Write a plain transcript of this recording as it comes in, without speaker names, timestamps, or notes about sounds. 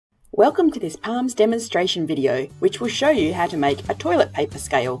Welcome to this PALMS demonstration video, which will show you how to make a toilet paper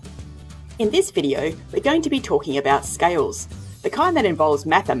scale. In this video, we're going to be talking about scales, the kind that involves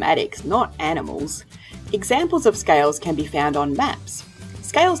mathematics, not animals. Examples of scales can be found on maps.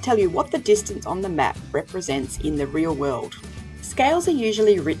 Scales tell you what the distance on the map represents in the real world. Scales are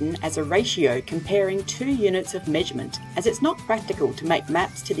usually written as a ratio comparing two units of measurement, as it's not practical to make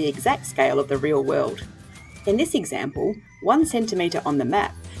maps to the exact scale of the real world. In this example, 1 centimetre on the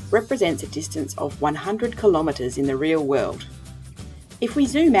map represents a distance of 100 kilometres in the real world. If we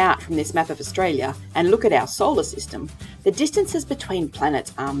zoom out from this map of Australia and look at our solar system, the distances between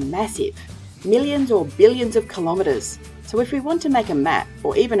planets are massive, millions or billions of kilometres. So if we want to make a map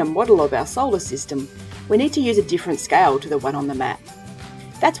or even a model of our solar system, we need to use a different scale to the one on the map.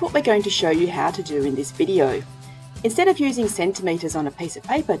 That's what we're going to show you how to do in this video. Instead of using centimetres on a piece of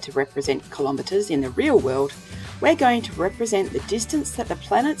paper to represent kilometres in the real world, we're going to represent the distance that the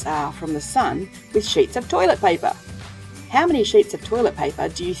planets are from the Sun with sheets of toilet paper. How many sheets of toilet paper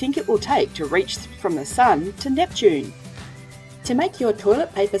do you think it will take to reach from the Sun to Neptune? To make your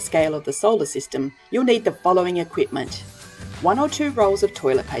toilet paper scale of the solar system, you'll need the following equipment: 1 or 2 rolls of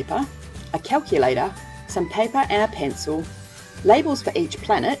toilet paper, a calculator, some paper and a pencil, labels for each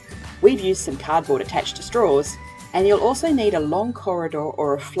planet, we've used some cardboard attached to straws, and you'll also need a long corridor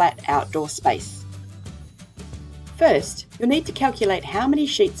or a flat outdoor space. First, you'll need to calculate how many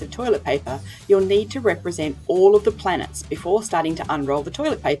sheets of toilet paper you'll need to represent all of the planets before starting to unroll the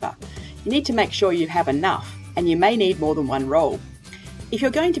toilet paper. You need to make sure you have enough, and you may need more than 1 roll. If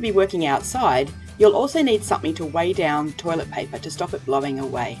you're going to be working outside, you'll also need something to weigh down toilet paper to stop it blowing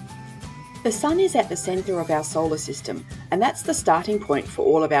away. The Sun is at the centre of our solar system, and that's the starting point for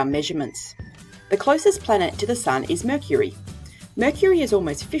all of our measurements. The closest planet to the Sun is Mercury. Mercury is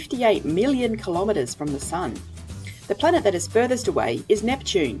almost 58 million kilometres from the Sun. The planet that is furthest away is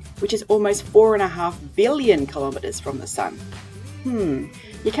Neptune, which is almost 4.5 billion kilometres from the Sun.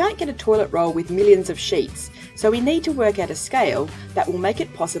 You can't get a toilet roll with millions of sheets, so we need to work out a scale that will make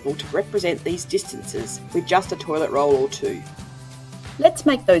it possible to represent these distances with just a toilet roll or 2. Let's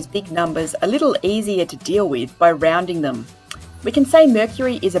make those big numbers a little easier to deal with by rounding them. We can say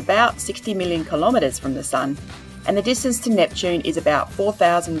Mercury is about 60 million kilometres from the Sun, and the distance to Neptune is about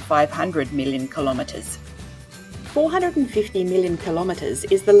 4,500 million kilometres. 450 million kilometres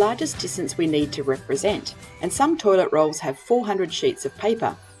is the largest distance we need to represent, and some toilet rolls have 400 sheets of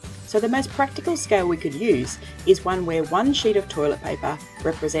paper. So the most practical scale we could use is one where 1 sheet of toilet paper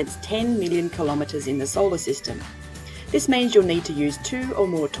represents 10 million kilometres in the solar system. This means you'll need to use 2 or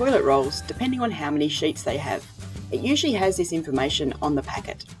more toilet rolls depending on how many sheets they have. It usually has this information on the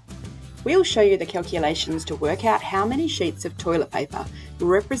packet. We'll show you the calculations to work out how many sheets of toilet paper will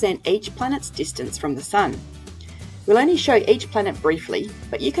represent each planet's distance from the Sun. We'll only show each planet briefly,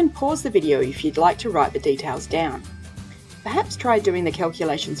 but you can pause the video if you'd like to write the details down. Perhaps try doing the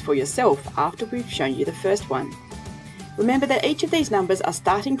calculations for yourself after we've shown you the first one. Remember that each of these numbers are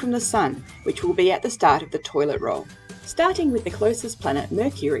starting from the Sun, which will be at the start of the toilet roll. Starting with the closest planet,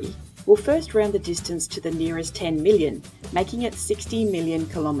 Mercury, we'll first round the distance to the nearest 10 million, making it 60 million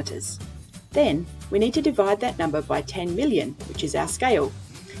kilometres. Then, we need to divide that number by 10 million, which is our scale.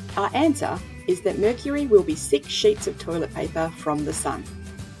 Our answer is that Mercury will be 6 sheets of toilet paper from the Sun.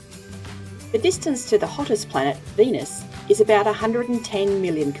 The distance to the hottest planet, Venus, is about 110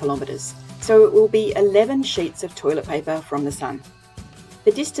 million kilometres, so it will be 11 sheets of toilet paper from the Sun.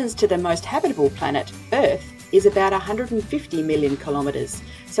 The distance to the most habitable planet, Earth, is about 150 million kilometres,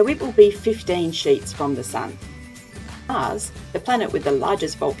 so it will be 15 sheets from the Sun. Mars, the planet with the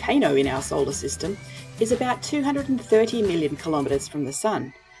largest volcano in our solar system, is about 230 million kilometres from the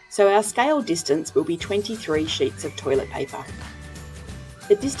Sun, so our scale distance will be 23 sheets of toilet paper.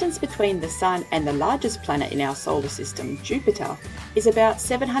 The distance between the Sun and the largest planet in our solar system, Jupiter, is about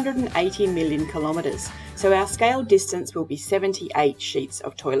 780 million kilometres, so our scale distance will be 78 sheets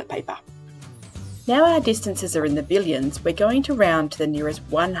of toilet paper. Now our distances are in the billions, we're going to round to the nearest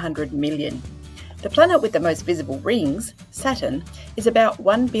 100 million. The planet with the most visible rings, Saturn, is about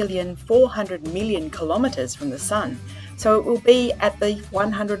 1,400 million kilometres from the Sun, so it will be at the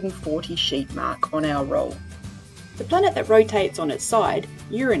 140 sheet mark on our roll. The planet that rotates on its side,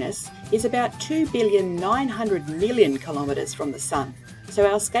 Uranus, is about 2,900 million kilometres from the Sun,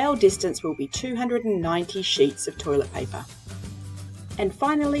 so our scale distance will be 290 sheets of toilet paper. And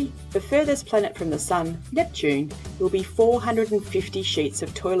finally, the furthest planet from the Sun, Neptune, will be 450 sheets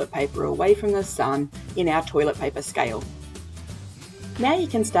of toilet paper away from the Sun in our toilet paper scale. Now you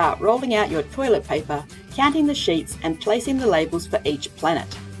can start rolling out your toilet paper, counting the sheets and placing the labels for each planet.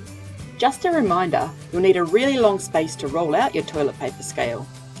 Just a reminder, you'll need a really long space to roll out your toilet paper scale.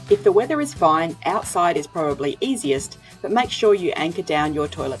 If the weather is fine, outside is probably easiest, but make sure you anchor down your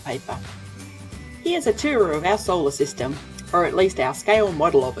toilet paper. Here's a tour of our solar system, or at least our scale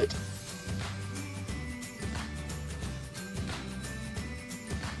model of it.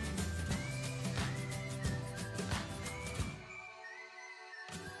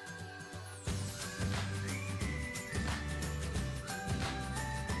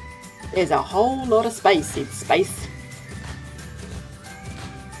 There's a whole lot of space in space.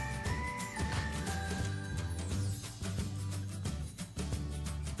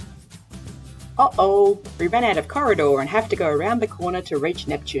 Uh-oh, we ran out of corridor and have to go around the corner to reach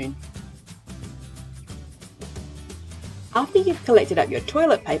Neptune. After you've collected up your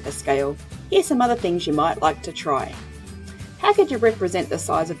toilet paper scale, here's some other things you might like to try. How could you represent the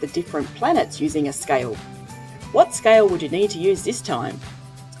size of the different planets using a scale? What scale would you need to use this time?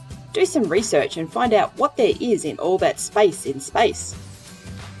 Do some research and find out what there is in all that space in space.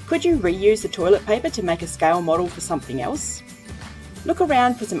 Could you reuse the toilet paper to make a scale model for something else? Look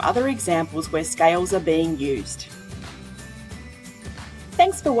around for some other examples where scales are being used.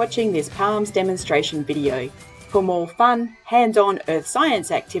 Thanks for watching this PALMS demonstration video. For more fun, hands-on earth science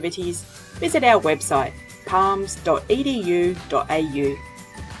activities, visit our website palms.edu.au.